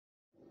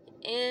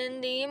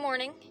in the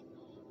morning,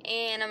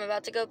 and I'm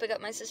about to go pick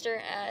up my sister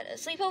at a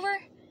sleepover,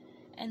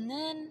 and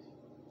then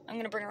I'm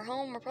gonna bring her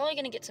home. We're probably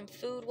gonna get some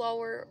food while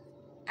we're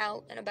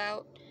out and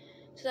about,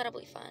 so that'll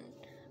be fun.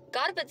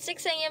 Got up at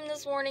 6 a.m.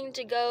 this morning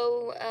to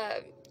go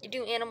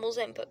do animals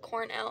and put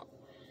corn out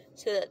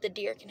so that the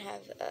deer can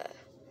have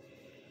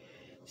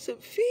some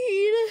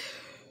feed.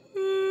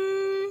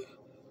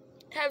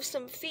 Have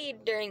some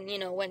feed during,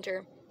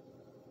 winter.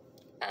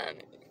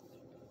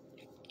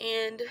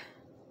 And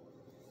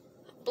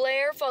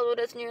Blair followed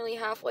us nearly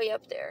halfway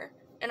up there.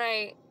 And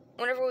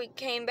whenever we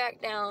came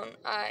back down,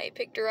 I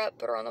picked her up,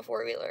 put her on the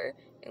four-wheeler,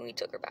 and we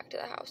took her back to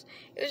the house.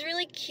 It was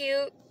really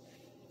cute,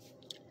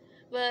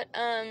 but,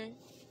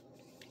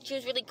 she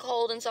was really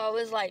cold, and so I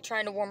was,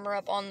 trying to warm her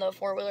up on the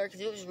four-wheeler, because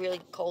it was really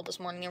cold this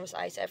morning. There was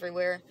ice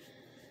everywhere.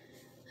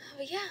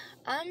 But, yeah,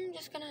 I'm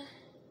just gonna...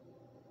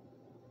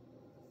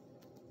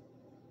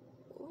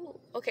 Ooh.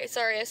 Okay,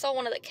 sorry, I saw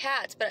one of the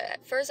cats, but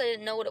at first I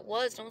didn't know what it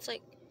was, and I was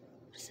like,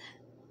 what is that?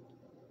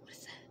 What is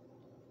that?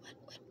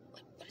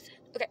 What is that?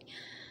 Okay,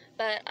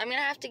 but I'm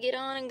gonna have to get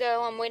on and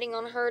go. I'm waiting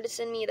on her to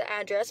send me the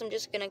address. I'm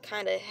just gonna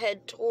kind of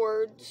head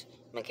towards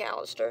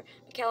McAlister.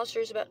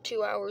 McAlister is about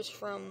 2 hours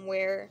from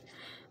where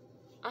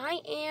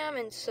I am,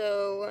 and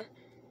so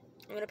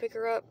I'm gonna pick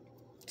her up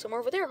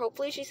somewhere over there.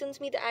 Hopefully she sends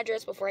me the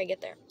address before I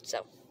get there.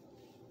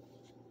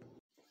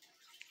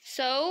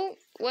 So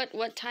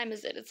what time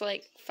is it? It's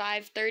like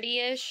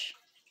 5:30-ish.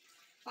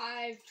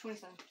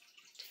 5:27.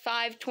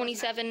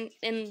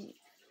 5:27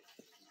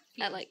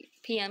 at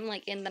p.m.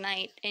 in the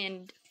night,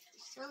 and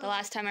the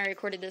last time I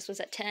recorded this was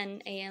at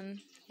 10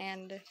 a.m.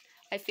 and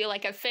I feel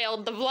like I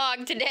failed the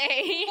vlog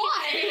today.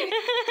 Why?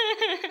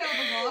 Failed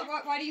the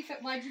vlog? Why'd you fail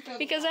the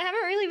Because vlog? I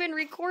haven't really been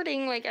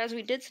recording as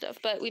we did stuff,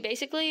 but we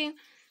basically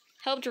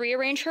helped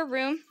rearrange her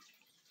room.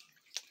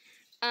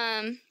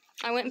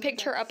 I went and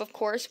picked her up, of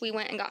course. We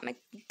went and got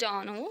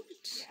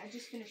McDonald's. Yeah, I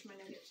just finished my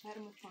nuggets. I had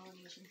them with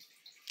pollination.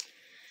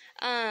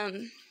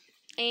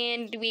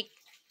 And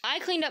I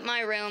cleaned up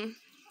my room.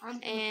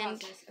 I'm in the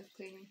process of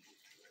cleaning.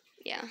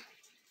 Yeah.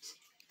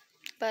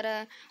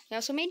 But, we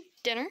also made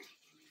dinner.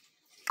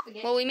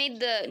 Again? Well, we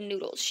made the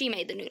noodles. She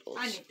made the noodles.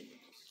 I made the noodles.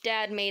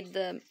 Dad made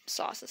the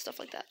sauce and stuff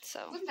like that,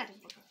 so. Wasn't that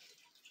difficult?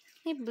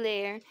 Hey,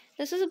 Blair.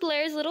 This is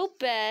Blair's little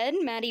bed.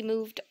 Maddie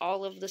moved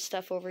all of the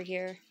stuff over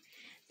here.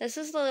 This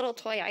is the little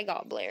toy I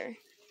got Blair.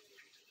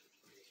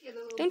 Yeah,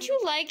 Don't you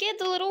like it?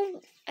 The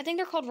little, I think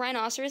they're called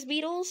rhinoceros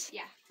beetles.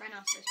 Yeah,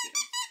 rhinoceros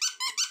beetles.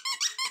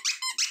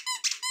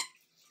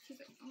 She's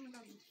like, oh my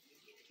god.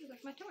 She's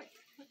like, my toy.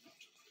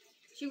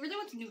 She really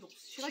wants noodles.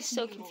 She's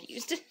so noodles.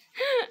 confused.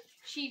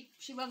 She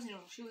loves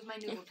noodles. She was my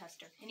noodle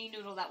tester. Any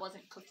noodle that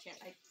wasn't cooked yet,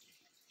 I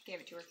gave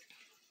it to her.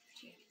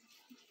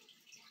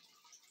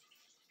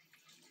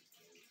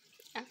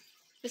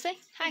 Just say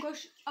hi.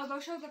 I'll go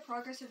show the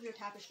progress of your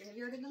tapestry. Have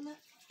you already done that?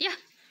 Yeah.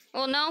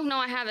 Well, no,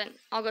 I haven't.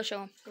 I'll go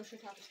show him. Go show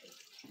tapestry.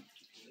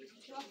 You're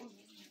welcome.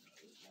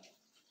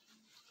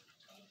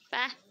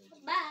 Bye.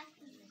 Bye.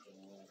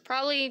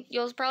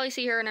 You'll probably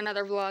see her in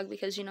another vlog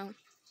because,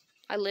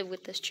 I live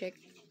with this chick.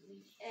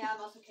 Yeah,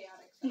 I'm also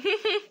chaotic. So.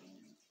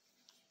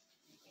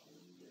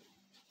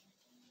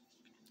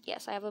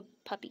 Yes, I have a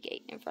puppy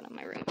gate in front of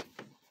my room.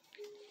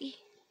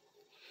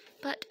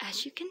 But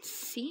as you can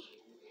see,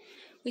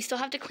 we still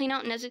have to clean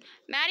out Nezu.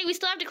 Maddie, we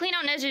still have to clean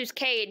out Nezu's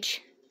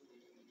cage.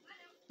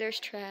 There's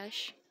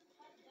trash.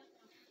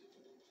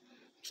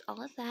 There's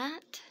all of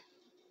that.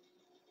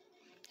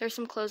 There's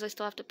some clothes I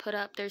still have to put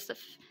up.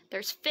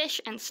 There's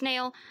fish and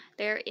snail.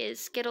 There is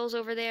Skittles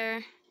over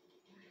there.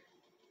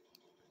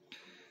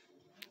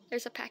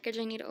 There's a package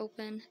I need to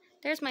open.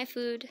 There's my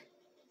food.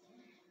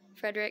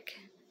 Frederick.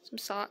 Some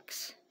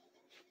socks.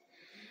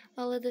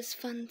 All of this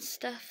fun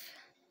stuff.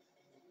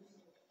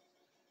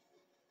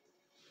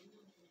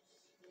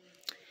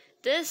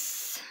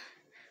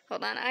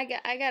 Hold on, I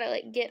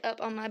gotta get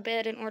up on my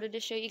bed in order to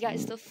show you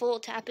guys the full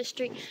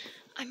tapestry.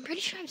 I'm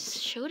pretty sure I've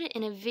showed it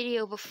in a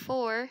video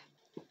before.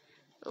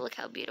 But look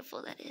how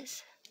beautiful that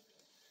is.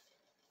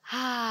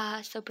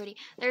 Ah, so pretty.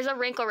 There's a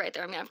wrinkle right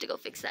there. I'm gonna have to go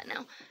fix that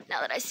now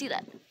that I see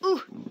that.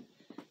 Ooh.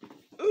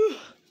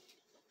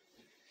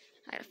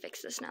 I gotta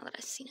fix this now that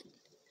I've seen it.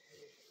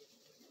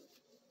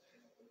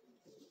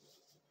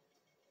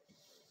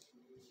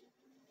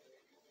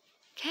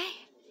 Okay,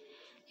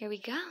 here we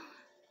go.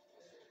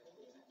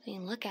 I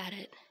mean, look at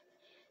it.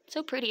 It's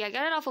so pretty. I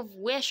got it off of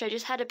Wish. I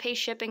just had to pay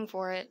shipping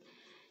for it.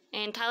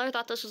 And Tyler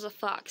thought this was a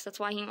fox. That's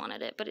why he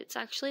wanted it. But it's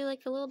actually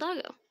like a little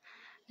doggo.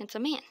 It's a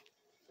man.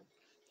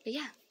 But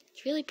yeah,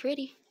 it's really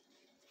pretty.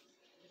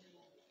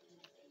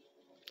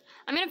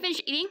 I'm going to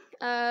finish eating.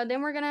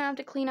 Then we're going to have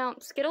to clean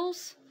out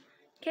Skittles'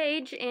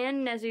 cage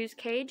and Nezu's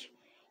cage.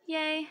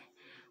 Yay.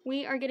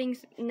 We are getting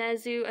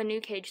Nezu a new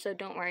cage, so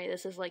don't worry.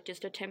 This is like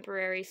just a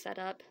temporary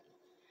setup.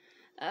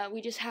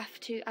 I just have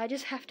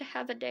to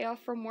have a day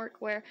off from work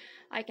where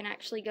I can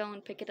actually go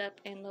and pick it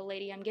up, and the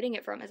lady I'm getting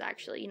it from is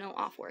actually,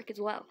 off work as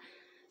well.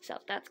 So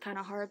that's kind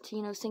of hard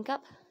to, sync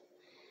up.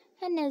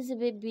 And there's a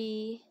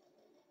baby.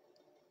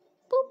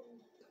 Boop.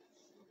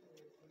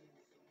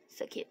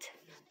 So cute.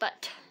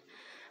 But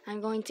I'm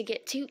going to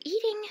get to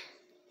eating.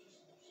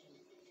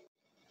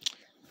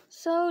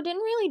 So, didn't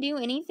really do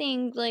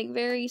anything, like,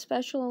 very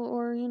special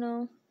or, you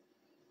know,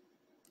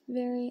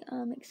 very,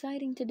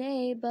 exciting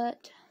today,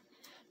 but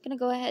I'm gonna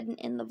go ahead and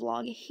end the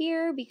vlog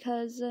here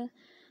because,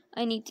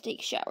 I need to take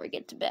a shower,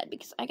 get to bed,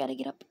 because I gotta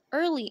get up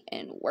early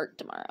and work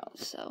tomorrow,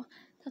 so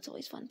that's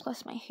always fun.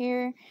 Plus, my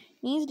hair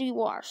needs to be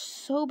washed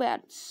so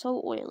bad, it's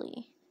so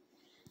oily.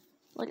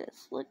 Look at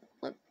this, look,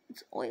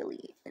 it's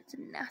oily, it's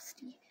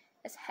nasty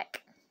as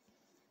heck.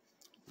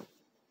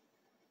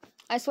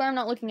 I swear I'm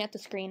not looking at the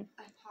screen.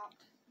 I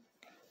popped.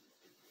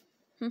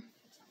 We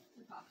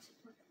popped.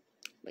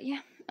 But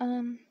yeah,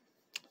 I'm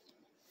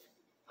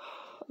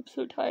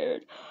so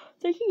tired.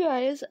 Thank you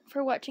guys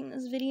for watching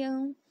this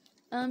video.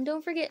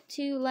 Don't forget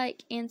to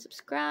like and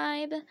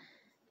subscribe.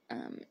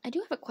 I do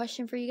have a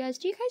question for you guys.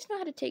 Do you guys know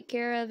how to take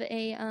care of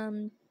a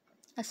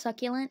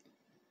succulent?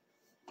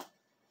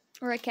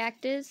 Or a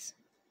cactus?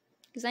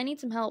 Because I need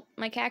some help.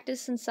 My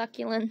cactus and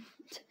succulent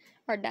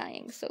are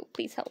dying, so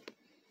please help.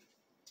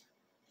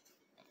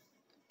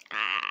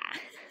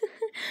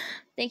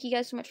 Thank you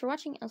guys so much for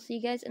watching. I'll see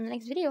you guys in the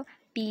next video.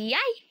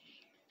 Bye!